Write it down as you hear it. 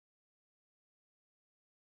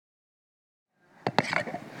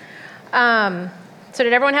So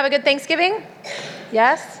did everyone have a good Thanksgiving?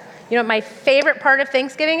 Yes? You know what my favorite part of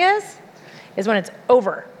Thanksgiving is? Is when it's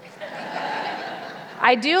over.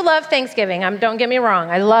 I do love Thanksgiving. Don't get me wrong.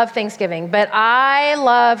 I love Thanksgiving, but I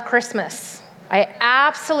love Christmas. I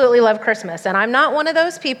absolutely love Christmas. And I'm not one of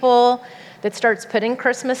those people that starts putting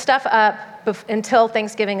Christmas stuff up until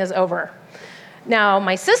Thanksgiving is over. Now,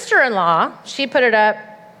 my sister-in-law, she put it up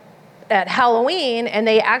at Halloween, and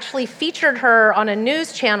they actually featured her on a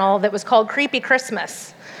news channel that was called Creepy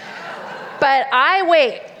Christmas. But I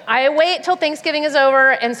wait till Thanksgiving is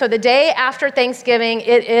over, and so the day after Thanksgiving,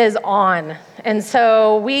 it is on. And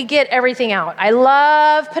so we get everything out. I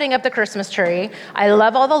love putting up the Christmas tree. I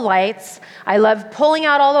love all the lights. I love pulling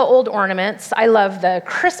out all the old ornaments. I love the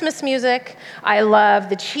Christmas music. I love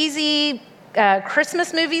the cheesy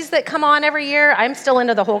Christmas movies that come on every year. I'm still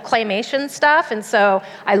into the whole claymation stuff, and so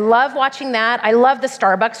I love watching that. I love the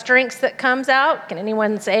Starbucks drinks that comes out. Can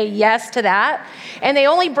anyone say yes to that? And they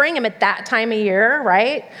only bring them at that time of year,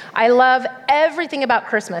 right? I love everything about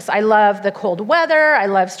Christmas. I love the cold weather. I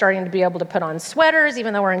love starting to be able to put on sweaters.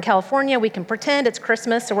 Even though we're in California, we can pretend it's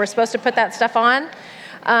Christmas, so we're supposed to put that stuff on.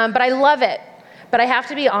 But I love it. But I have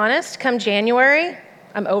to be honest, come January,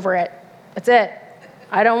 I'm over it. That's it.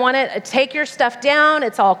 I don't want it. Take your stuff down.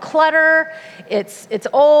 It's all clutter. It's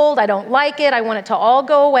old. I don't like it. I want it to all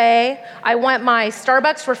go away. I want my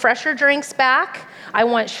Starbucks refresher drinks back. I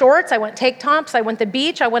want shorts. I want tank tops. I want the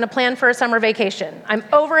beach. I want to plan for a summer vacation. I'm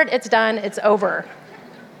over it. It's done. It's over.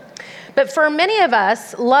 But for many of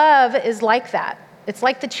us, love is like that. It's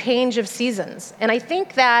like the change of seasons. And I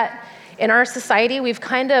think that in our society, we've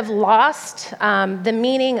kind of lost the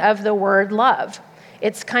meaning of the word love.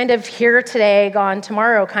 It's kind of here today, gone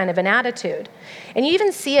tomorrow kind of an attitude. And you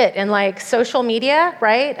even see it in like social media,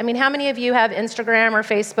 right? I mean, how many of you have Instagram or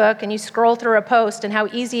Facebook and you scroll through a post and how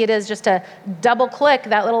easy it is just to double click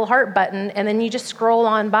that little heart button and then you just scroll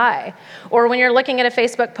on by? Or when you're looking at a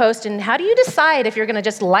Facebook post and how do you decide if you're gonna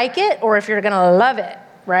just like it or if you're gonna love it,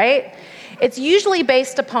 right? It's usually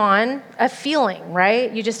based upon a feeling,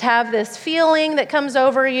 right? You just have this feeling that comes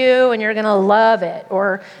over you and you're gonna love it.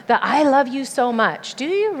 Or the I love you so much. Do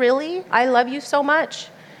you really? I love you so much?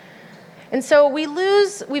 And so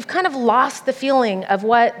we've kind of lost the feeling of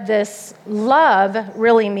what this love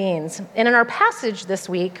really means. And in our passage this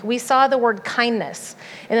week, we saw the word kindness.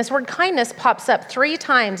 And this word kindness pops up 3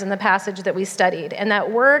 times in the passage that we studied. And that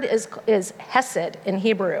word is hesed in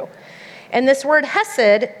Hebrew. And this word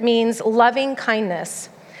hesed means loving kindness.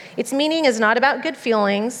 Its meaning is not about good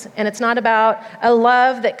feelings, and it's not about a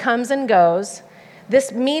love that comes and goes.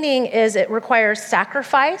 This meaning is it requires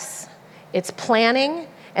sacrifice, it's planning,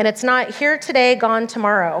 and it's not here today, gone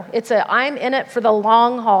tomorrow. It's a I'm in it for the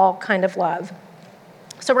long haul kind of love.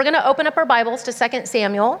 So we're gonna open up our Bibles to 2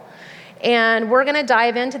 Samuel, and we're gonna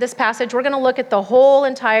dive into this passage. We're gonna look at the whole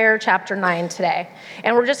entire chapter 9 today.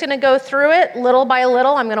 And we're just gonna go through it little by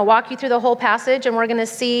little. I'm gonna walk you through the whole passage, and we're gonna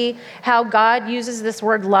see how God uses this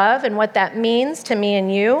word love and what that means to me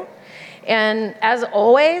and you. And as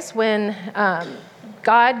always, when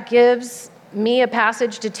God gives me a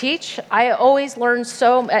passage to teach, I always learn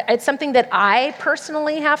it's something that I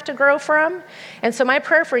personally have to grow from. And so my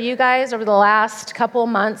prayer for you guys over the last couple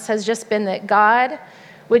months has just been that God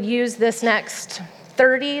would use this next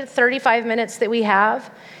 30, 35 minutes that we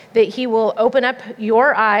have, that he will open up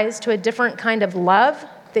your eyes to a different kind of love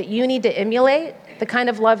that you need to emulate, the kind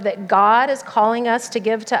of love that God is calling us to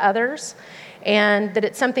give to others, and that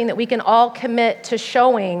it's something that we can all commit to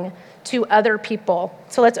showing to other people.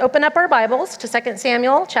 So let's open up our Bibles to 2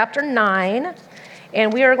 Samuel chapter 9,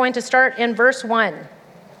 and we are going to start in verse 1.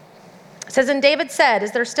 It says, and David said,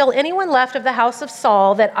 is there still anyone left of the house of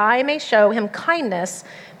Saul that I may show him kindness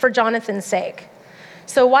for Jonathan's sake?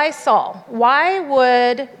 So why Saul? Why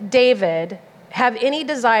would David have any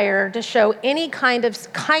desire to show any kind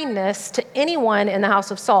of kindness to anyone in the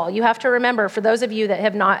house of Saul? You have to remember, for those of you that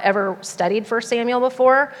have not ever studied 1 Samuel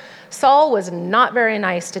before, Saul was not very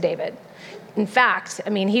nice to David. In fact,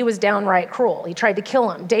 he was downright cruel. He tried to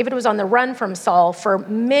kill him. David was on the run from Saul for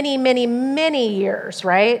many, many, many years,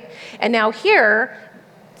 right? And now here,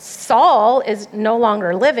 Saul is no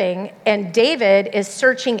longer living, and David is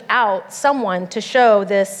searching out someone to show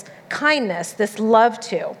this kindness, this love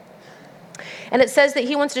to. And it says that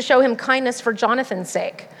he wants to show him kindness for Jonathan's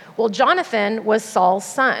sake. Well, Jonathan was Saul's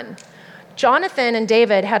son. Jonathan and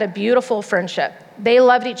David had a beautiful friendship. They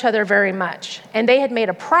loved each other very much. And they had made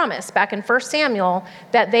a promise back in 1 Samuel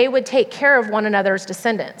that they would take care of one another's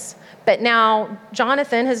descendants. But now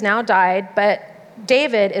Jonathan has now died, but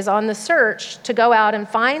David is on the search to go out and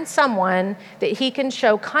find someone that he can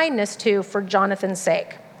show kindness to for Jonathan's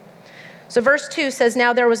sake. So verse 2 says,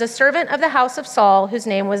 now there was a servant of the house of Saul whose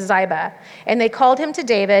name was Ziba, and they called him to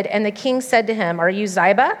David, and the king said to him, are you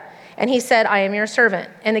Ziba? And he said, I am your servant.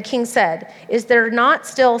 And the king said, is there not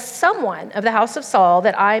still someone of the house of Saul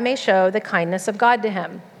that I may show the kindness of God to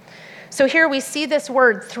him? So here we see this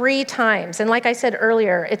word 3 times. And like I said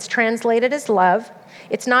earlier, it's translated as love.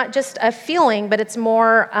 It's not just a feeling, but it's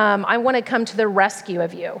more, I want to come to the rescue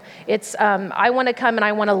of you. It's, I want to come and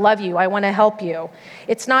I want to love you. I want to help you.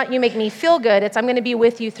 It's not you make me feel good. It's I'm going to be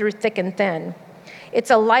with you through thick and thin. It's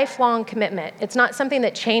a lifelong commitment. It's not something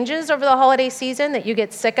that changes over the holiday season that you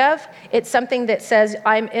get sick of. It's something that says,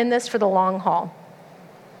 I'm in this for the long haul.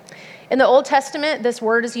 In the Old Testament, this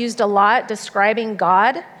word is used a lot describing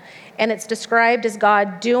God, and it's described as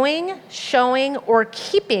God doing, showing, or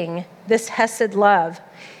keeping this hesed love.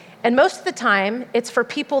 And most of the time, it's for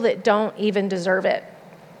people that don't even deserve it.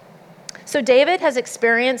 So David has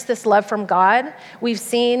experienced this love from God. We've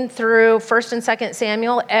seen through 1st and 2nd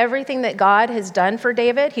Samuel everything that God has done for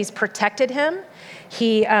David. He's protected him.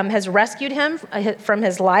 He has rescued him from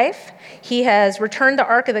his life. He has returned the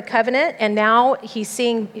Ark of the Covenant, and now he's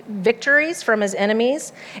seeing victories from his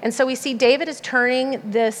enemies. And so we see David is turning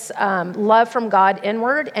this love from God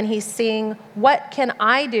inward, and he's seeing, what can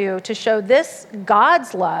I do to show this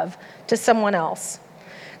God's love to someone else?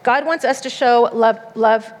 God wants us to show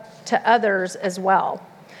love to others as well.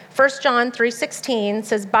 1 John 3:16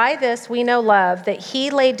 says, by this we know love, that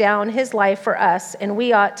he laid down his life for us, and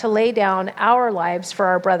we ought to lay down our lives for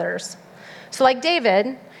our brothers. So like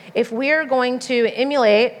David, if we're going to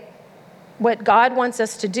emulate what God wants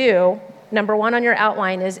us to do, number 1 on your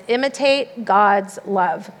outline is imitate God's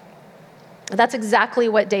love. That's exactly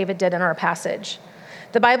what David did in our passage.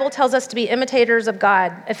 The Bible tells us to be imitators of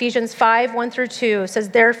God. Ephesians 5:1-2 says,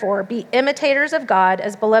 therefore, be imitators of God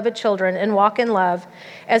as beloved children and walk in love,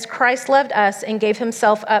 as Christ loved us and gave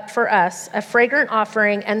himself up for us, a fragrant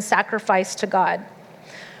offering and sacrifice to God.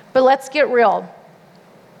 But let's get real.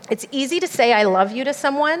 It's easy to say I love you to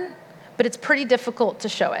someone, but it's pretty difficult to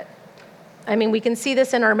show it. I mean, we can see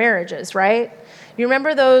this in our marriages, right? You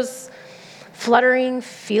remember those fluttering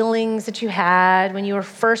feelings that you had when you were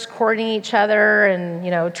first courting each other and,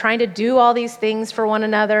 trying to do all these things for one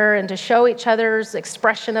another and to show each other's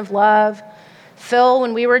expression of love. Phil,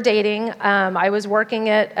 when we were dating, I was working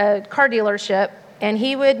at a car dealership, and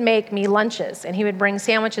he would make me lunches, and he would bring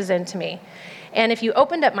sandwiches in to me. And if you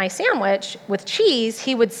opened up my sandwich with cheese,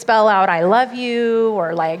 he would spell out, I love you,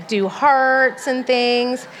 or do hearts and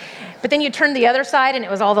things. But then you turned the other side, and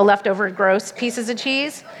it was all the leftover gross pieces of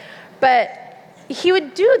cheese. But he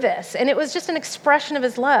would do this, and it was just an expression of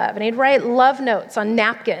his love. And he'd write love notes on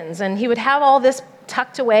napkins, and he would have all this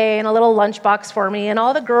tucked away in a little lunchbox for me, and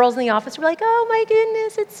all the girls in the office were like, oh my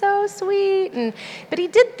goodness, it's so sweet. But he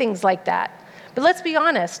did things like that. But let's be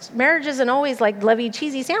honest, marriage isn't always like lovey,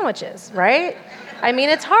 cheesy sandwiches, right? I mean,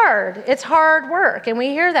 it's hard. It's hard work, and we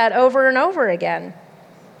hear that over and over again.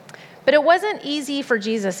 But it wasn't easy for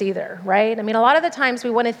Jesus either, right? I mean, a lot of the times we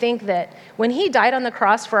want to think that when he died on the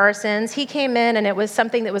cross for our sins, he came in and it was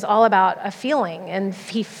something that was all about a feeling, and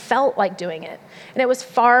he felt like doing it. And it was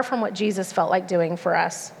far from what Jesus felt like doing for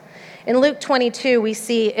us. In Luke 22, we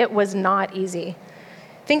see it was not easy.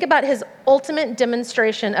 Think about his ultimate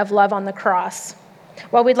demonstration of love on the cross.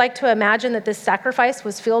 While we'd like to imagine that this sacrifice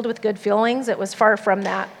was filled with good feelings, it was far from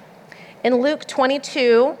that. In Luke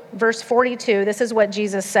 22, verse 42, this is what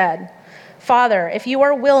Jesus said. Father, if you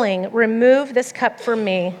are willing, remove this cup from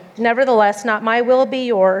me. Nevertheless, not my will be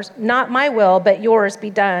yours, not my will, but yours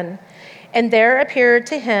be done. And there appeared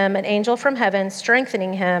to him an angel from heaven,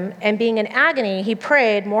 strengthening him, and being in agony, he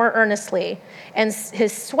prayed more earnestly, and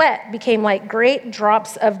his sweat became like great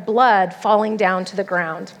drops of blood falling down to the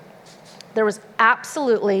ground. There was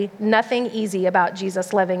absolutely nothing easy about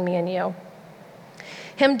Jesus loving me and you.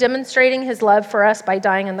 Him demonstrating his love for us by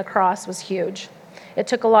dying on the cross was huge. It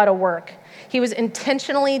took a lot of work. He was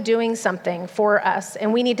intentionally doing something for us,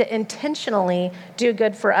 and we need to intentionally do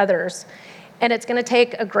good for others. And it's going to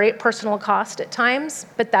take a great personal cost at times,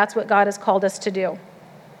 but that's what God has called us to do.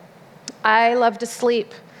 I love to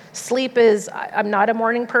sleep. I'm not a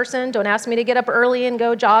morning person. Don't ask me to get up early and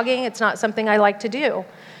go jogging. It's not something I like to do.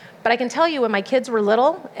 But I can tell you when my kids were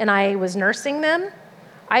little and I was nursing them,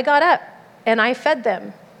 I got up and I fed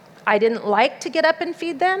them. I didn't like to get up and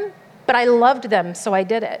feed them, but I loved them, so I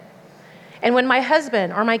did it. And when my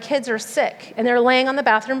husband or my kids are sick and they're laying on the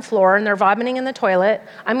bathroom floor and they're vomiting in the toilet,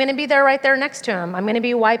 I'm going to be there right there next to them. I'm going to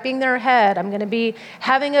be wiping their head. I'm going to be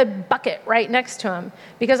having a bucket right next to them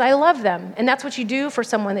because I love them. And that's what you do for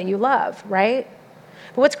someone that you love, right?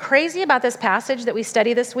 But what's crazy about this passage that we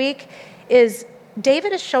study this week is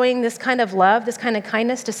David is showing this kind of love, this kind of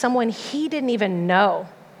kindness to someone he didn't even know.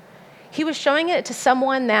 He was showing it to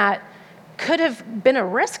someone that could have been a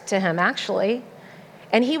risk to him, actually.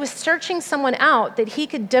 And he was searching someone out that he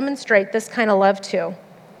could demonstrate this kind of love to.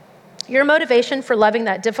 Your motivation for loving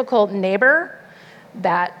that difficult neighbor,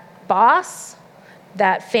 that boss,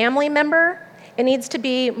 that family member, it needs to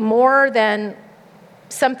be more than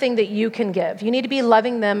something that you can give. You need to be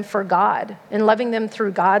loving them for God and loving them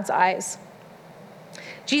through God's eyes.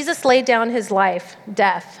 Jesus laid down his life,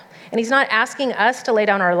 death, and he's not asking us to lay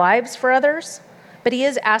down our lives for others, but he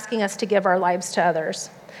is asking us to give our lives to others.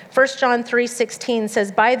 1 John 3:16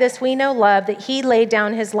 says, "By this we know love, that he laid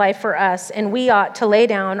down his life for us, and we ought to lay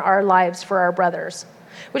down our lives for our brothers."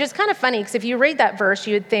 Which is kind of funny, because if you read that verse,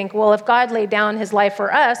 you would think, well, if God laid down his life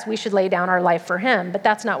for us, we should lay down our life for him. But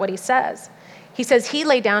that's not what he says. He says he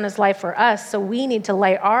laid down his life for us, so we need to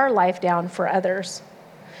lay our life down for others.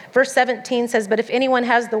 Verse 17 says, "But if anyone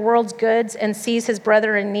has the world's goods and sees his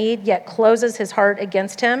brother in need, yet closes his heart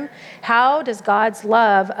against him, how does God's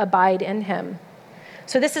love abide in him?"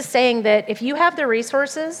 So this is saying that if you have the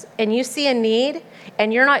resources and you see a need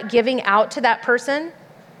and you're not giving out to that person,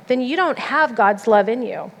 then you don't have God's love in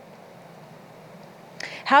you.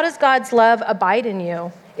 How does God's love abide in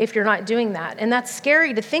you if you're not doing that? And that's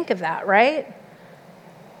scary to think of that, right?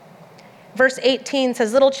 Verse 18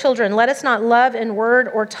 says, "Little children, let us not love in word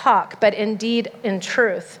or talk, but in deed in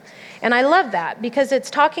truth." And I love that, because it's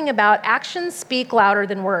talking about actions speak louder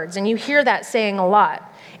than words. And you hear that saying a lot.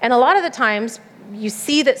 And a lot of the times you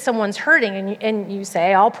see that someone's hurting and you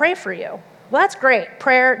say, "I'll pray for you." Well, that's great.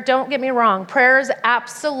 Prayer, don't get me wrong. Prayer is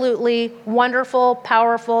absolutely wonderful,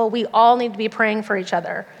 powerful. We all need to be praying for each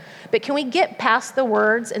other. But can we get past the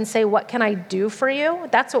words and say, "What can I do for you?"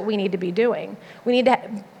 That's what we need to be doing. We need to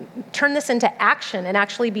turn this into action and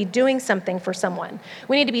actually be doing something for someone.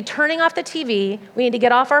 We need to be turning off the TV, we need to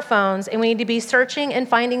get off our phones, and we need to be searching and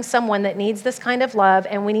finding someone that needs this kind of love,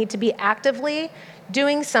 and we need to be actively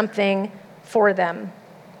doing something for them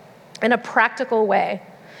in a practical way.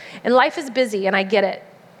 And life is busy, and I get it.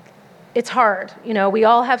 It's hard. We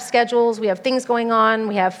all have schedules, we have things going on,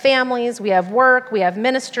 we have families, we have work, we have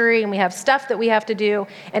ministry, and we have stuff that we have to do,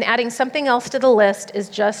 and adding something else to the list is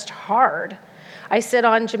just hard. I sit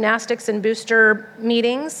on gymnastics and booster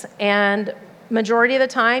meetings, and majority of the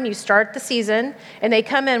time you start the season, and they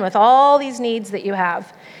come in with all these needs that you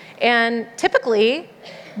have. And typically,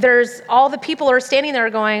 there's all the people are standing there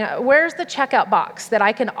going, "Where's the checkout box that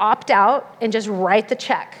I can opt out and just write the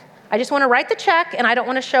check? I just want to write the check and I don't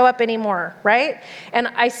want to show up anymore," right? And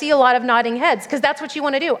I see a lot of nodding heads, because that's what you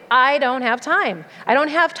want to do. I don't have time. I don't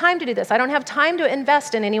have time to do this. I don't have time to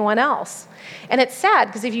invest in anyone else. And it's sad,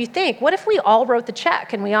 because if you think, what if we all wrote the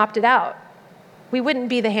check and we opted out? We wouldn't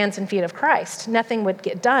be the hands and feet of Christ. Nothing would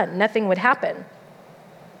get done. Nothing would happen.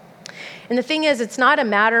 And the thing is, it's not a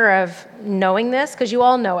matter of knowing this, because you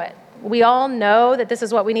all know it. We all know that this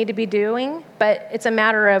is what we need to be doing, but it's a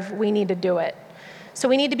matter of we need to do it. So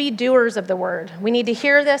we need to be doers of the word. We need to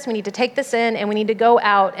hear this, we need to take this in, and we need to go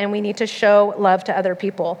out and we need to show love to other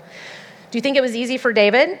people. Do you think it was easy for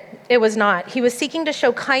David? It was not. He was seeking to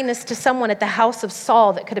show kindness to someone at the house of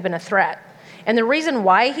Saul that could have been a threat. And the reason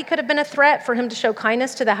why he could have been a threat for him to show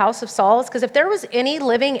kindness to the house of Saul is because if there was any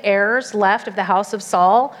living heirs left of the house of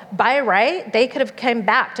Saul, by right, they could have come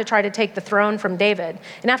back to try to take the throne from David.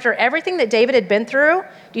 And after everything that David had been through,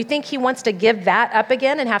 do you think he wants to give that up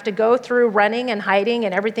again and have to go through running and hiding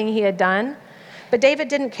and everything he had done? But David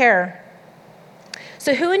didn't care.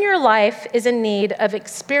 So who in your life is in need of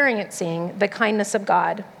experiencing the kindness of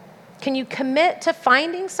God? Can you commit to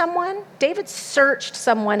finding someone? David searched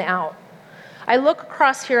someone out. I look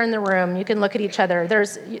across here in the room. You can look at each other.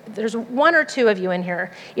 There's one or two of you in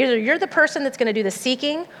here. Either you're the person that's going to do the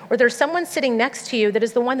seeking, or there's someone sitting next to you that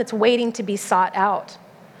is the one that's waiting to be sought out.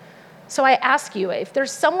 So I ask you, if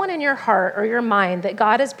there's someone in your heart or your mind that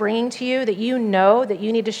God is bringing to you that you know that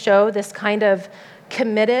you need to show this kind of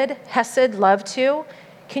committed, hesed love to,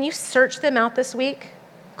 can you search them out this week?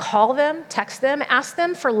 Call them, text them, ask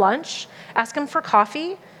them for lunch, ask them for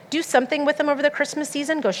coffee. Do something with them over the Christmas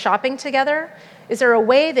season, go shopping together. Is there a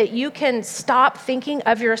way that you can stop thinking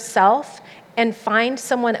of yourself and find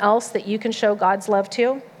someone else that you can show God's love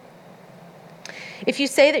to? If you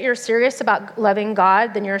say that you're serious about loving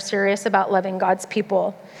God, then you're serious about loving God's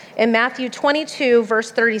people. In Matthew 22,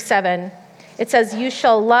 verse 37, it says, "You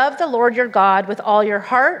shall love the Lord your God with all your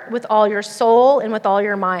heart, with all your soul, and with all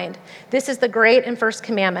your mind. This is the great and first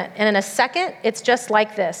commandment." And in a second, it's just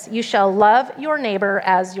like this. "You shall love your neighbor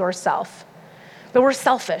as yourself." But we're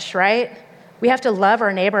selfish, right? We have to love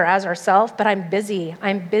our neighbor as ourselves, but I'm busy,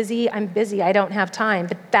 I don't have time.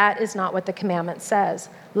 But that is not what the commandment says.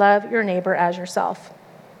 Love your neighbor as yourself.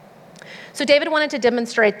 So David wanted to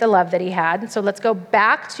demonstrate the love that he had. So let's go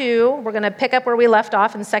back to, we're going to pick up where we left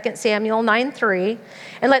off in 2 Samuel 9:3.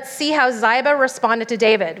 And let's see how Ziba responded to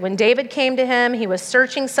David. When David came to him, he was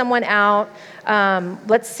searching someone out.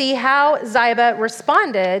 Let's see how Ziba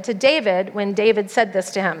responded to David when David said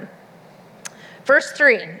this to him. Verse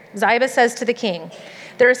 3, Ziba says to the king,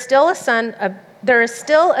 there is still a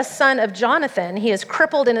son of Jonathan. He is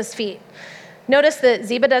crippled in his feet. Notice that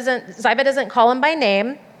Ziba doesn't call him by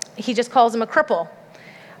name. He just calls him a cripple.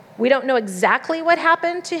 We don't know exactly what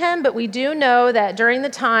happened to him, but we do know that during the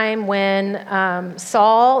time when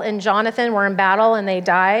Saul and Jonathan were in battle and they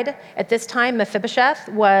died, at this time Mephibosheth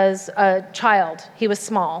was a child. He was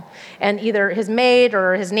small. And either his maid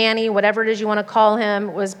or his nanny, whatever it is you want to call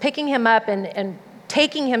him, was picking him up and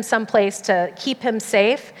taking him someplace to keep him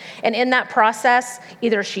safe. And in that process,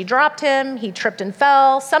 either she dropped him, he tripped and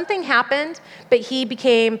fell, something happened, but he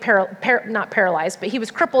became not paralyzed, but he was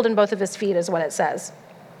crippled in both of his feet is what it says.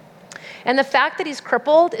 And the fact that he's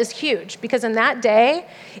crippled is huge because in that day,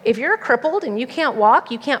 if you're crippled and you can't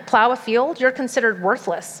walk, you can't plow a field, you're considered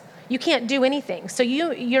worthless. You can't do anything. So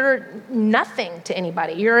you're nothing to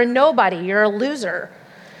anybody. You're a nobody. You're a loser.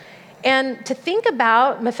 And to think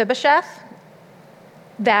about Mephibosheth,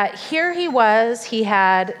 that here he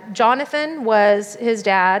had Jonathan was his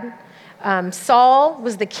dad, Saul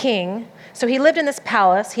was the king, so he lived in this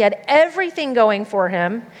palace, he had everything going for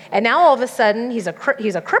him, and now all of a sudden he's a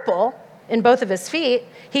cripple in both of his feet.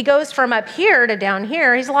 He goes from up here to down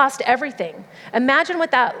here, he's lost everything. Imagine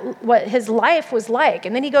what his life was like,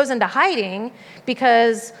 and then he goes into hiding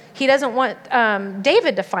because he doesn't want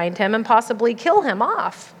David to find him and possibly kill him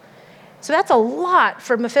off. So that's a lot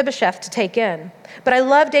for Mephibosheth to take in. But I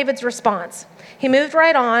love David's response. He moved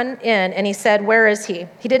right on in and he said, where is he?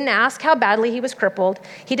 He didn't ask how badly he was crippled.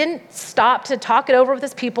 He didn't stop to talk it over with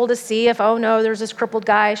his people to see if, oh no, there's this crippled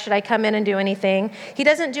guy. Should I come in and do anything? He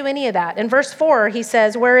doesn't do any of that. In verse 4, he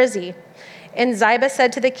says, where is he? And Ziba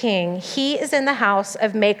said to the king, he is in the house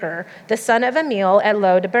of Machir, the son of Ammiel at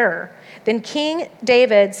Lo-debar. Then King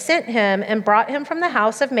David sent him and brought him from the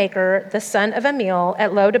house of Machir, the son of Ammiel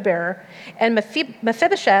at Lo-debar. And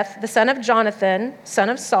Mephibosheth, the son of Jonathan, son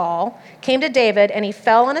of Saul, came to David, and he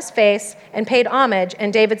fell on his face and paid homage.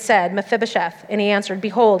 And David said, Mephibosheth. And he answered,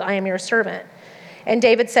 behold, I am your servant. And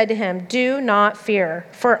David said to him, do not fear,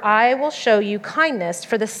 for I will show you kindness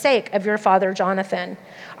for the sake of your father Jonathan.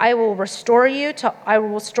 I will restore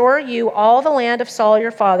you all the land of Saul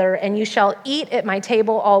your father, and you shall eat at my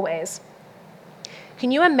table always.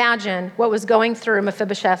 Can you imagine what was going through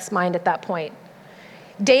Mephibosheth's mind at that point?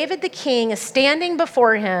 David the king is standing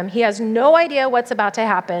before him. He has no idea what's about to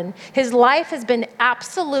happen. His life has been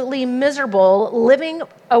absolutely miserable, living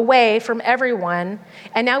away from everyone.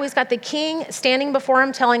 And now he's got the king standing before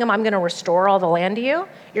him telling him, I'm going to restore all the land to you.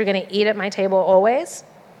 You're going to eat at my table always.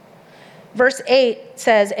 Verse 8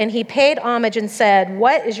 says, and he paid homage and said,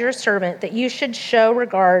 what is your servant that you should show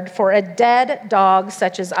regard for a dead dog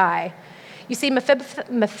such as I? You see,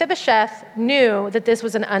 Mephibosheth knew that this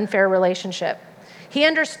was an unfair relationship. He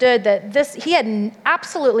understood that he had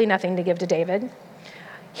absolutely nothing to give to David.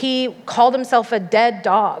 He called himself a dead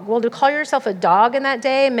dog. Well, to call yourself a dog in that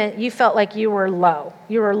day meant you felt like you were low.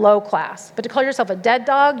 You were low class. But to call yourself a dead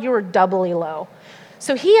dog, you were doubly low.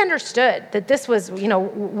 So he understood that this was,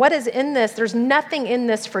 what is in this? There's nothing in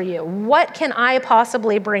this for you. What can I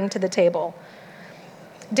possibly bring to the table?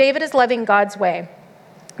 David is loving God's way.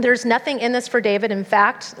 There's nothing in this for David. In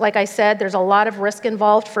fact, like I said, there's a lot of risk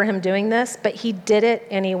involved for him doing this, but he did it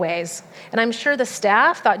anyways. And I'm sure the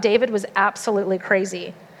staff thought David was absolutely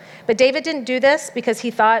crazy. But David didn't do this because he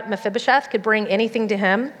thought Mephibosheth could bring anything to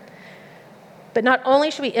him. But not only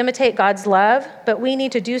should we imitate God's love, but we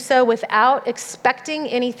need to do so without expecting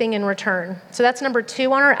anything in return. So that's number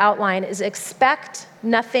 2 on our outline, is expect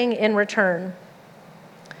nothing in return.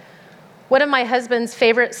 One of my husband's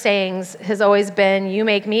favorite sayings has always been, you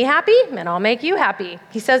make me happy and I'll make you happy.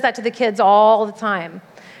 He says that to the kids all the time.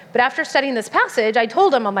 But after studying this passage, I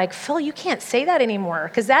told him, I'm like, Phil, you can't say that anymore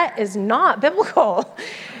because that is not biblical.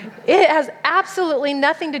 It has absolutely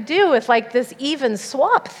nothing to do with like this even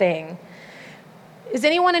swap thing. Is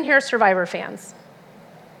anyone in here Survivor fans?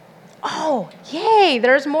 Oh, yay,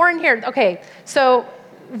 there's more in here. Okay, so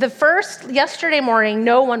yesterday morning,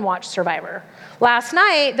 no one watched Survivor. Last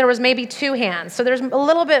night, there was maybe 2 hands, so there's a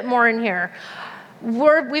little bit more in here.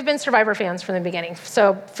 We've been Survivor fans from the beginning.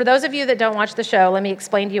 So for those of you that don't watch the show, let me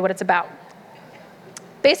explain to you what it's about.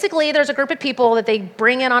 Basically, there's a group of people that they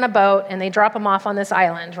bring in on a boat and they drop them off on this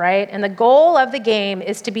island, right? And the goal of the game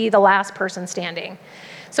is to be the last person standing.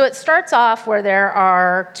 So it starts off where there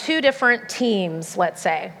are two different teams, let's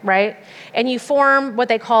say, right? And you form what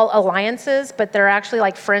they call alliances, but they're actually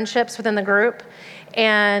like friendships within the group.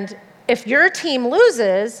 And if your team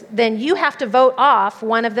loses, then you have to vote off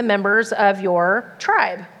one of the members of your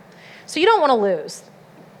tribe. So you don't want to lose.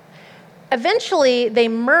 Eventually, they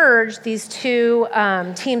merge these two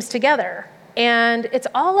teams together. And it's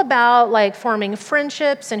all about like forming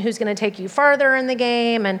friendships and who's going to take you farther in the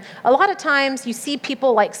game. And a lot of times you see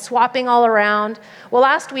people like swapping all around. Well,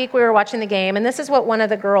 last week we were watching the game, and this is what one of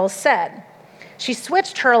the girls said. She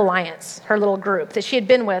switched her alliance, her little group that she had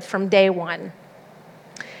been with from day one.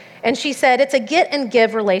 And she said, it's a get and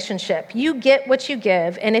give relationship. You get what you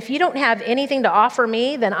give, and if you don't have anything to offer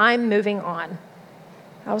me, then I'm moving on.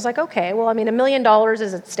 I was like, okay, well, I mean, $1 million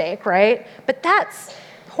is at stake, right? But that's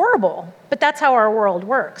horrible, but that's how our world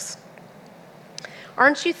works.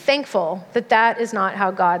 Aren't you thankful that that is not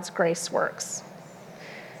how God's grace works?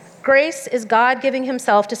 Grace is God giving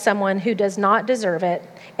himself to someone who does not deserve it,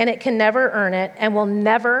 and it can never earn it and will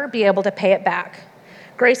never be able to pay it back.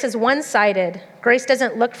 Grace is one-sided. Grace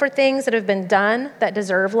doesn't look for things that have been done that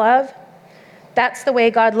deserve love. That's the way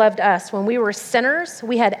God loved us. When we were sinners,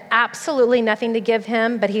 we had absolutely nothing to give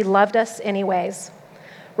him, but he loved us anyways.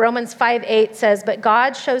 Romans 5:8 says, but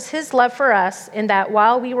God shows his love for us in that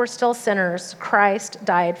while we were still sinners, Christ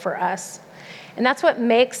died for us. And that's what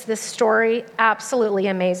makes this story absolutely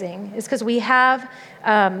amazing, is because we have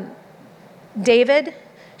David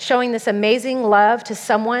showing this amazing love to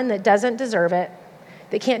someone that doesn't deserve it,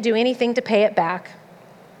 that can't do anything to pay it back.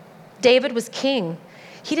 David was king.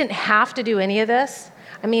 He didn't have to do any of this.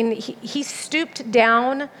 I mean, he stooped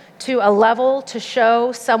down to a level to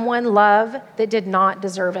show someone love that did not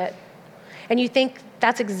deserve it. And you think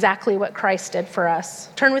that's exactly what Christ did for us.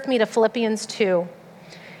 Turn with me to Philippians 2.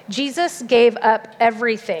 Jesus gave up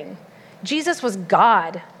everything. Jesus was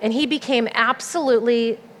God, and he became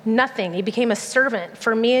absolutely nothing. He became a servant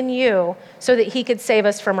for me and you so that he could save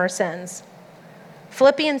us from our sins.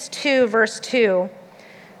 Philippians 2, verse 2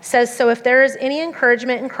 says, so if there is any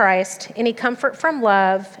encouragement in Christ, any comfort from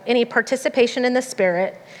love, any participation in the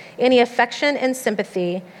Spirit, any affection and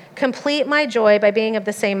sympathy, complete my joy by being of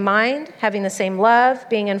the same mind, having the same love,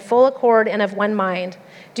 being in full accord and of one mind.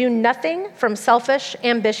 Do nothing from selfish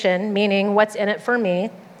ambition, meaning what's in it for me,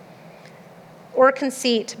 or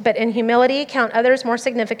conceit, but in humility count others more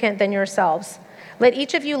significant than yourselves. Let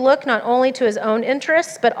each of you look not only to his own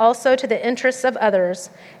interests, but also to the interests of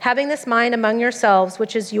others, having this mind among yourselves,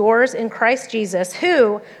 which is yours in Christ Jesus,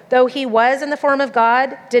 who, though he was in the form of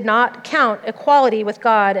God, did not count equality with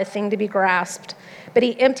God a thing to be grasped, but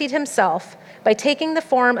he emptied himself by taking the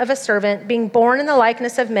form of a servant, being born in the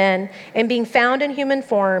likeness of men, and being found in human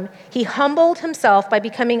form. He humbled himself by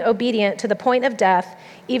becoming obedient to the point of death,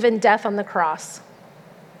 even death on the cross.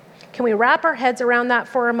 Can we wrap our heads around that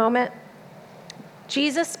for a moment?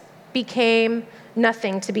 Jesus became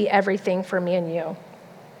nothing to be everything for me and you.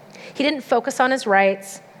 He didn't focus on his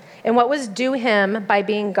rights and what was due him by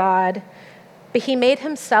being God, but he made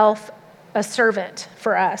himself a servant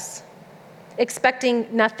for us, expecting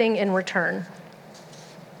nothing in return.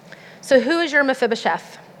 So who is your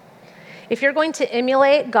Mephibosheth? If you're going to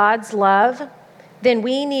emulate God's love, then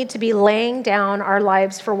we need to be laying down our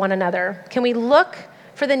lives for one another. Can we look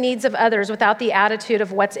for the needs of others without the attitude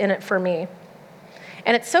of what's in it for me?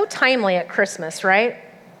 And it's so timely at Christmas, right?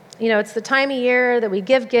 You know, it's the time of year that we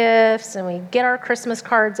give gifts and we get our Christmas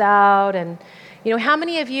cards out. And, you know, how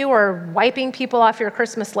many of you are wiping people off your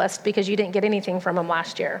Christmas list because you didn't get anything from them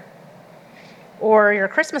last year? Or your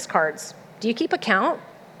Christmas cards. Do you keep account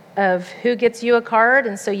of who gets you a card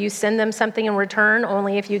and so you send them something in return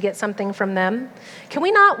only if you get something from them? Can we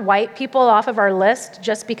not wipe people off of our list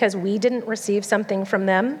just because we didn't receive something from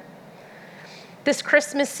them? This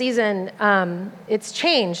Christmas season, it's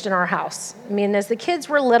changed in our house. I mean, as the kids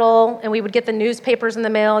were little and we would get the newspapers in the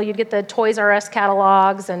mail, you'd get the Toys R Us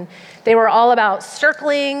catalogs, and they were all about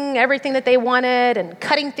circling everything that they wanted and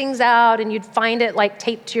cutting things out, and you'd find it like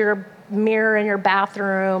taped to your mirror in your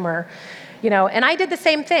bathroom, or, you know, and I did the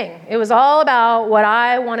same thing. It was all about what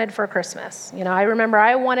I wanted for Christmas. You know, I remember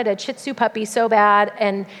I wanted a Shih Tzu puppy so bad,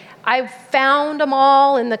 and I found them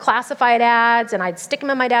all in the classified ads, and I'd stick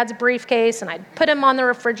them in my dad's briefcase, and I'd put them on the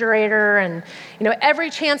refrigerator, and, you know,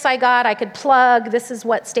 every chance I got, I could plug, this is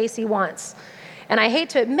what Stacy wants. And I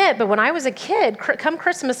hate to admit, but when I was a kid, come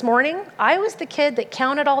Christmas morning, I was the kid that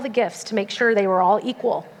counted all the gifts to make sure they were all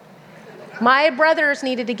equal. My brothers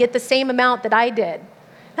needed to get the same amount that I did.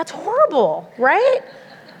 That's horrible, right?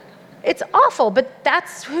 It's awful, but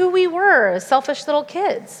that's who we were as selfish little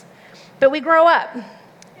kids. But we grow up,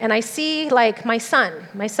 and I see like my son.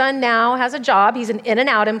 My son now has a job. He's an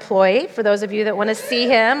In-N-Out employee, for those of you that want to see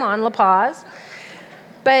him on La Paz.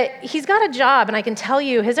 But he's got a job, and I can tell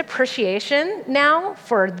you his appreciation now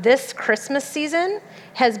for this Christmas season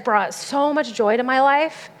has brought so much joy to my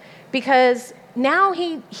life, because now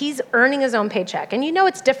he's earning his own paycheck. And you know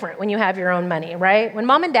it's different when you have your own money, right? When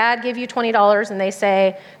mom and dad give you $20 and they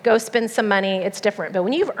say, go spend some money, it's different. But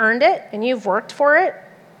when you've earned it and you've worked for it,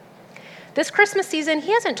 this Christmas season,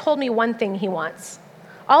 he hasn't told me one thing he wants.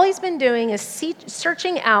 All he's been doing is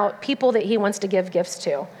searching out people that he wants to give gifts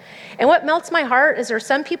to. And what melts my heart is there are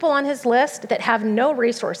some people on his list that have no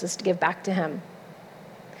resources to give back to him.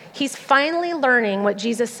 He's finally learning what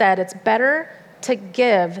Jesus said, it's better to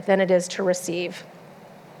give than it is to receive.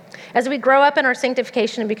 As we grow up in our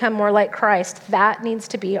sanctification and become more like Christ, that needs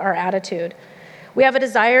to be our attitude. We have a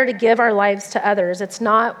desire to give our lives to others. It's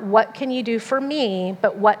not what can you do for me,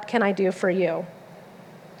 but what can I do for you?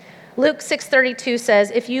 Luke 6:32 says,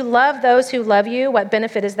 if you love those who love you, what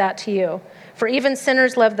benefit is that to you? For even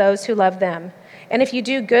sinners love those who love them. And if you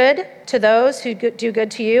do good to those who do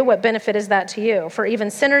good to you, what benefit is that to you? For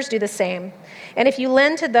even sinners do the same. And if you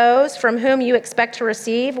lend to those from whom you expect to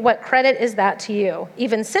receive, what credit is that to you?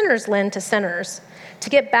 Even sinners lend to sinners to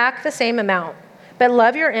get back the same amount. But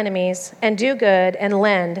love your enemies and do good and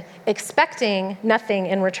lend, expecting nothing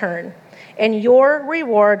in return. And your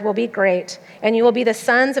reward will be great, and you will be the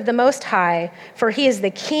sons of the Most High, for he is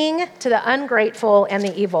the King to the ungrateful and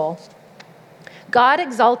the evil. God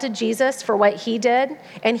exalted Jesus for what he did,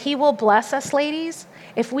 and he will bless us, ladies,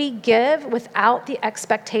 if we give without the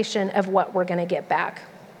expectation of what we're going to get back.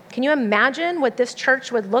 Can you imagine what this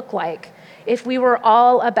church would look like if we were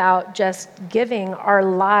all about just giving our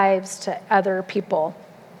lives to other people?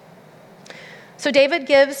 So David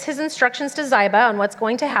gives his instructions to Ziba on what's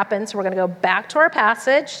going to happen. So we're going to go back to our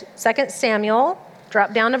passage, 2 Samuel,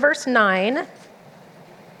 drop down to verse 9.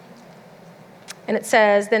 And it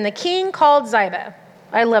says, then the king called Ziba.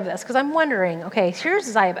 I love this because I'm wondering, okay, here's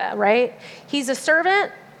Ziba, right? He's a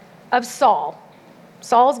servant of Saul.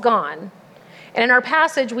 Saul's gone. And in our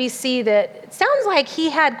passage, we see that it sounds like he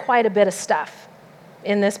had quite a bit of stuff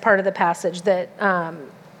in this part of the passage that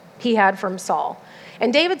he had from Saul.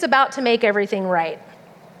 And David's about to make everything right.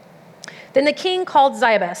 Then the king called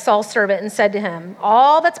Ziba, Saul's servant, and said to him,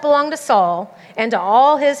 all that's belonged to Saul and to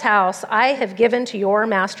all his house I have given to your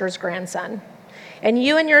master's grandson. And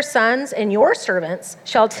you and your sons and your servants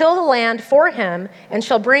shall till the land for him and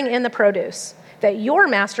shall bring in the produce, that your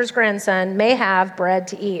master's grandson may have bread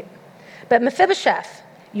to eat. But Mephibosheth,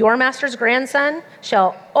 your master's grandson,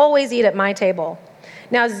 shall always eat at my table.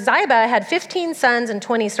 Now Ziba had 15 sons and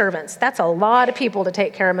 20 servants. That's a lot of people to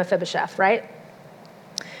take care of Mephibosheth, right?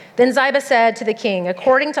 Then Ziba said to the king,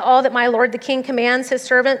 according to all that my lord the king commands his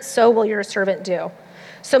servant, so will your servant do.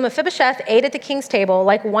 So Mephibosheth ate at the king's table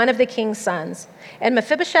like one of the king's sons. And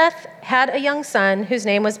Mephibosheth had a young son whose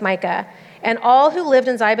name was Micah. And all who lived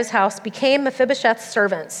in Ziba's house became Mephibosheth's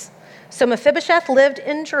servants. So Mephibosheth lived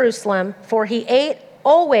in Jerusalem, for he ate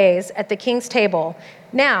always at the king's table.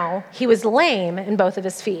 Now he was lame in both of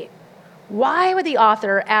his feet. Why would the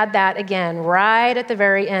author add that again right at the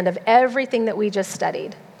very end of everything that we just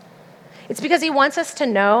studied? It's because he wants us to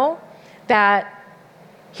know that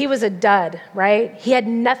he was a dud, right? He had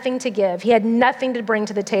nothing to give. He had nothing to bring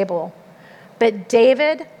to the table. But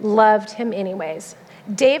David loved him anyways.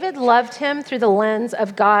 David loved him through the lens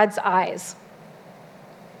of God's eyes.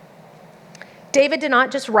 David did not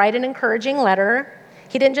just write an encouraging letter.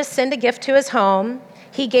 He didn't just send a gift to his home.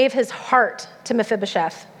 He gave his heart to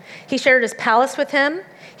Mephibosheth. He shared his palace with him.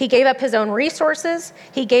 He gave up his own resources.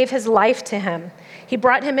 He gave his life to him. He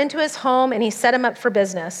brought him into his home and he set him up for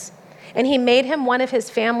business. And he made him one of his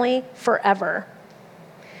family forever.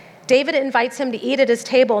 David invites him to eat at his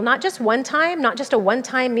table, not just one time, not just a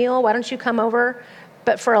one-time meal, why don't you come over,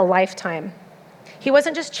 but for a lifetime. He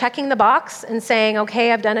wasn't just checking the box and saying,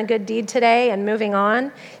 okay, I've done a good deed today and moving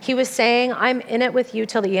on. He was saying, I'm in it with you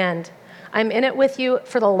till the end. I'm in it with you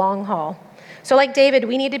for the long haul. So like David,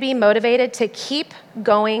 we need to be motivated to keep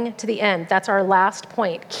going to the end. That's our last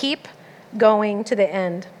point. Keep going to the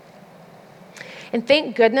end. And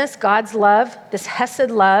thank goodness God's love, this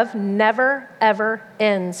Hesed love, never, ever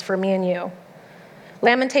ends for me and you.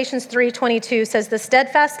 Lamentations 3:22 says, the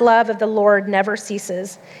steadfast love of the Lord never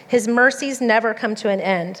ceases. His mercies never come to an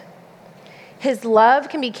end. His love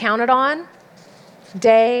can be counted on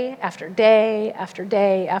day after day after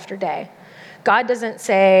day after day. God doesn't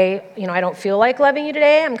say, I don't feel like loving you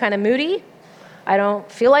today. I'm kind of moody. I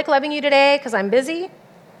don't feel like loving you today because I'm busy.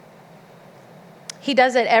 He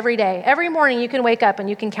does it every day. Every morning you can wake up and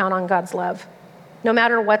you can count on God's love, no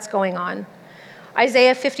matter what's going on.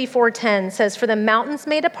 Isaiah 54:10 says, "For the mountains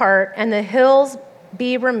may depart and the hills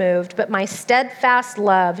be removed, but my steadfast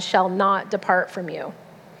love shall not depart from you."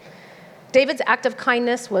 David's act of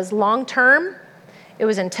kindness was long-term. It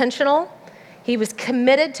was intentional. He was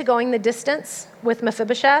committed to going the distance with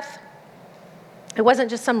Mephibosheth. It wasn't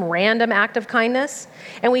just some random act of kindness.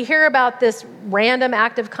 And we hear about this random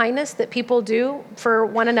act of kindness that people do for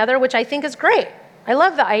one another, which I think is great. I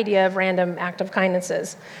love the idea of random act of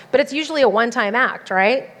kindnesses, but it's usually a one-time act,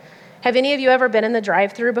 right? Have any of you ever been in the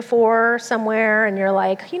drive-thru before somewhere and you're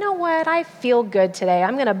like, you know what, I feel good today.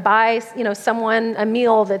 I'm gonna buy, someone a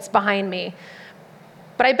meal that's behind me.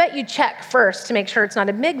 But I bet you check first to make sure it's not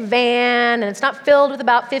a big van and it's not filled with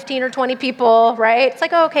about 15 or 20 people, right? It's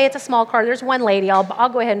like, oh, okay, it's a small car. There's one lady. I'll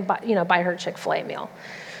go ahead and buy her Chick-fil-A meal.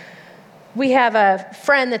 We have a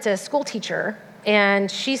friend that's a school teacher,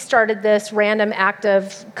 and she started this random act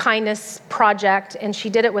of kindness project, and she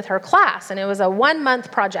did it with her class, and it was a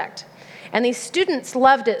 1-month project. And these students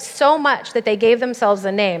loved it so much that they gave themselves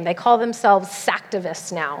a name. They call themselves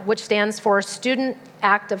Sactivists now, which stands for Student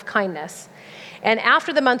Act of Kindness. And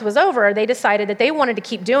after the month was over, they decided that they wanted to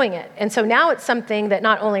keep doing it. And so now it's something that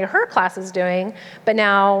not only her class is doing, but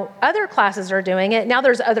now other classes are doing it. Now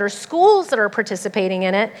there's other schools that are participating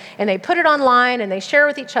in it, and they put it online and they share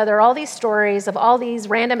with each other all these stories of all these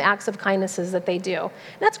random acts of kindnesses that they do.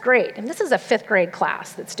 And that's great. And this is a 5th grade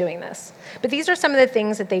class that's doing this. But these are some of the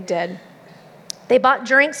things that they did. They bought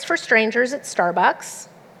drinks for strangers at Starbucks.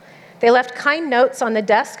 They left kind notes on the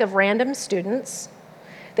desk of random students.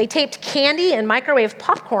 They taped candy and microwave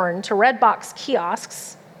popcorn to red box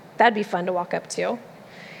kiosks. That'd be fun to walk up to.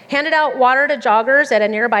 Handed out water to joggers at a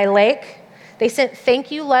nearby lake. They sent thank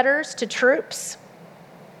you letters to troops.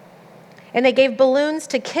 And they gave balloons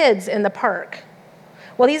to kids in the park.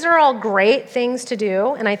 Well, these are all great things to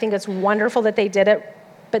do, and I think it's wonderful that they did it,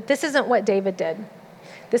 but this isn't what David did.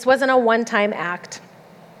 This wasn't a one-time act.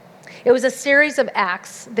 It was a series of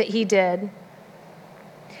acts that he did.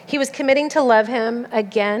 He was committing to love him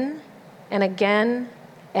again and again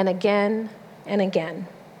and again and again.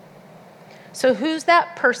 So who's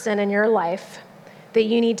that person in your life that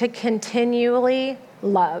you need to continually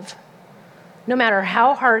love, no matter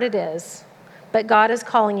how hard it is, but God is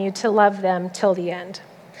calling you to love them till the end?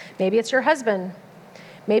 Maybe it's your husband.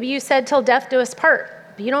 Maybe you said till death do us part,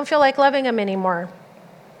 but you don't feel like loving him anymore.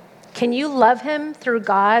 Can you love him through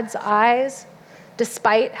God's eyes,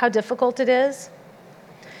 despite how difficult it is?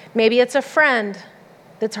 Maybe it's a friend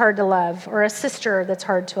that's hard to love, or a sister that's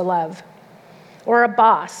hard to love, or a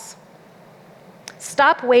boss.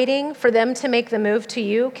 Stop waiting for them to make the move to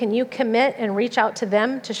you. Can you commit and reach out to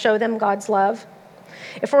them to show them God's love?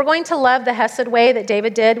 If we're going to love the Hesed way that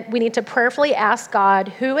David did, we need to prayerfully ask God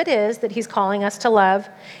who it is that he's calling us to love.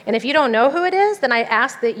 And if you don't know who it is, then I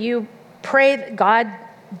ask that you pray that God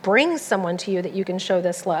brings someone to you that you can show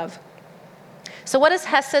this love. So what does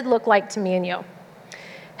Hesed look like to me and you?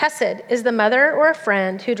 Hesed is the mother or a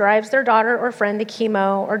friend who drives their daughter or friend to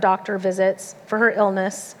chemo or doctor visits for her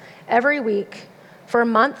illness every week for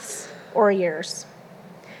months or years.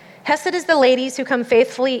 Hesed is the ladies who come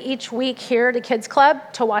faithfully each week here to Kids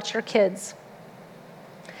Club to watch your kids.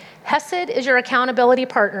 Hesed is your accountability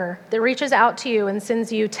partner that reaches out to you and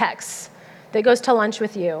sends you texts, that goes to lunch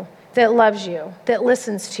with you, that loves you, that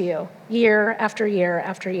listens to you year after year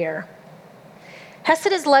after year.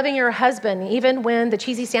 Hesed is loving your husband even when the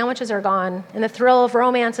cheesy sandwiches are gone and the thrill of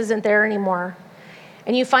romance isn't there anymore.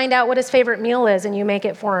 And you find out what his favorite meal is and you make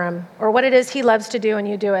it for him, or what it is he loves to do and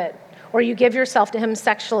you do it. Or you give yourself to him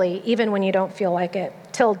sexually even when you don't feel like it.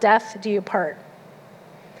 Till death do you part.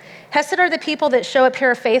 Hesed are the people that show up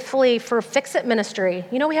here faithfully for Fix-It ministry.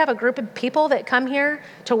 You know, we have a group of people that come here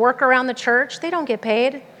to work around the church. They don't get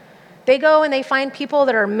paid. They go and they find people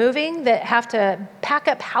that are moving, that have to pack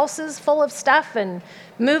up houses full of stuff and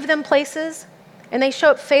move them places. And they show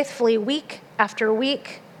up faithfully week after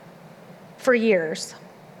week for years.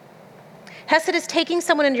 Hesed is taking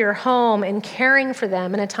someone into your home and caring for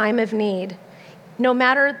them in a time of need, no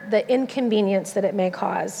matter the inconvenience that it may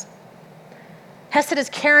cause. Hesed is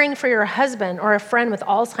caring for your husband or a friend with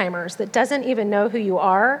Alzheimer's that doesn't even know who you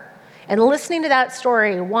are and listening to that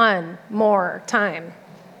story one more time.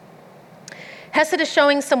 Hesed is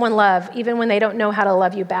showing someone love even when they don't know how to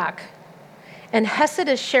love you back. And Hesed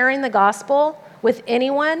is sharing the gospel with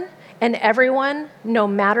anyone and everyone, no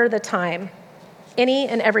matter the time, any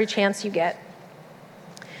and every chance you get.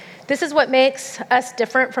 This is what makes us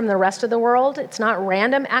different from the rest of the world. It's not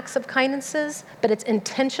random acts of kindnesses, but it's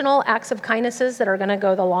intentional acts of kindnesses that are going to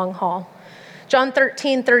go the long haul. John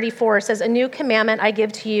 13:34 says, "A new commandment I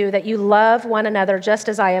give to you, that you love one another just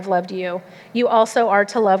as I have loved you. You also are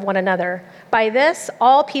to love one another. By this,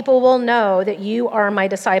 all people will know that you are my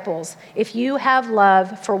disciples, if you have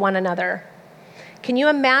love for one another." Can you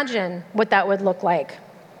imagine what that would look like?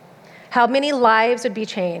 How many lives would be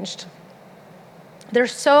changed?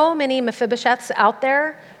 There's so many Mephibosheths out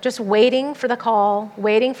there just waiting for the call,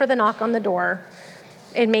 waiting for the knock on the door.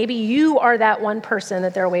 And maybe you are that one person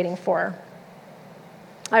that they're waiting for.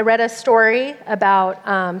 I read a story about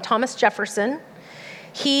Thomas Jefferson.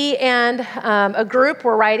 He and a group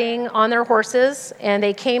were riding on their horses, and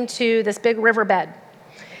they came to this big riverbed.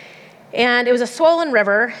 And it was a swollen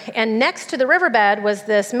river, and next to the riverbed was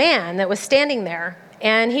this man that was standing there.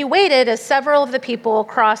 And he waited as several of the people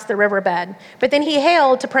crossed the riverbed. But then he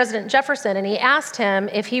hailed to President Jefferson, and he asked him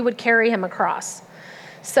if he would carry him across.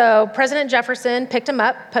 So President Jefferson picked him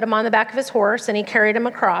up, put him on the back of his horse, and he carried him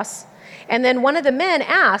across. And then one of the men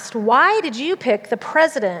asked, "Why did you pick the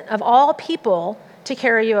president of all people to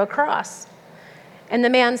carry you across?" And the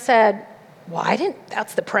man said, "Well,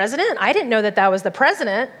 that's the president. I didn't know that that was the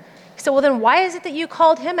president." He said, "Well, then why is it that you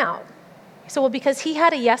called him out?" He said, "Well, because he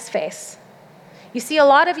had a yes face. You see, a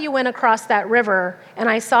lot of you went across that river, and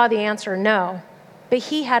I saw the answer no, but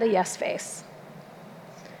he had a yes face."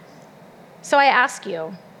 So I ask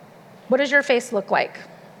you, what does your face look like?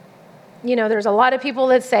 You know, there's a lot of people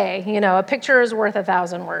that say, a picture is worth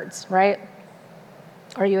 1,000 words, right?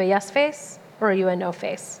 Are you a yes face or are you a no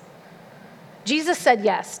face? Jesus said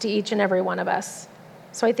yes to each and every one of us.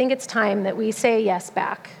 So I think it's time that we say yes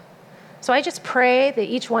back. So I just pray that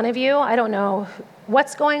each one of you, I don't know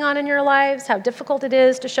what's going on in your lives, how difficult it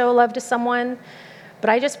is to show love to someone,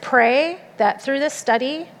 but I just pray that through this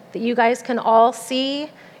study that you guys can all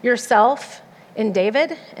see yourself in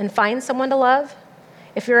David and find someone to love.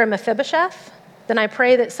 If you're a Mephibosheth, then I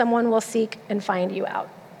pray that someone will seek and find you out.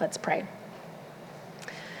 Let's pray.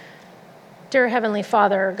 Dear Heavenly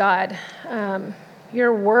Father, God,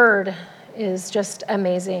 your word is just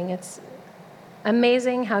amazing. It's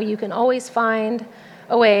amazing how you can always find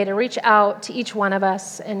a way to reach out to each one of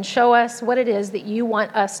us and show us what it is that you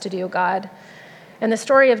want us to do, God. And the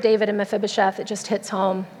story of David and Mephibosheth, it just hits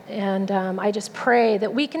home. And I just pray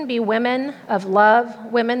that we can be women of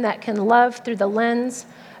love, women that can love through the lens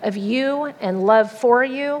of you and love for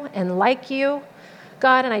you and like you,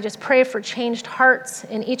 God. And I just pray for changed hearts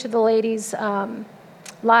in each of the ladies'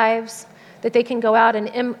 lives, that they can go out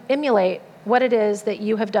and emulate what it is that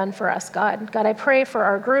you have done for us, God. God, I pray for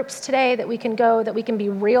our groups today that we can go, that we can be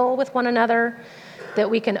real with one another, that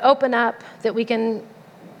we can open up, that we can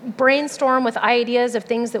brainstorm with ideas of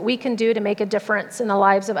things that we can do to make a difference in the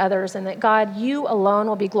lives of others, and that, God, you alone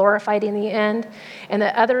will be glorified in the end, and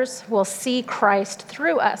that others will see Christ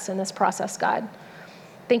through us in this process, God.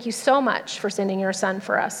 Thank you so much for sending your son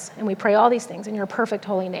for us, and we pray all these things in your perfect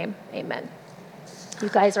holy name. Amen. You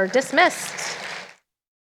guys are dismissed.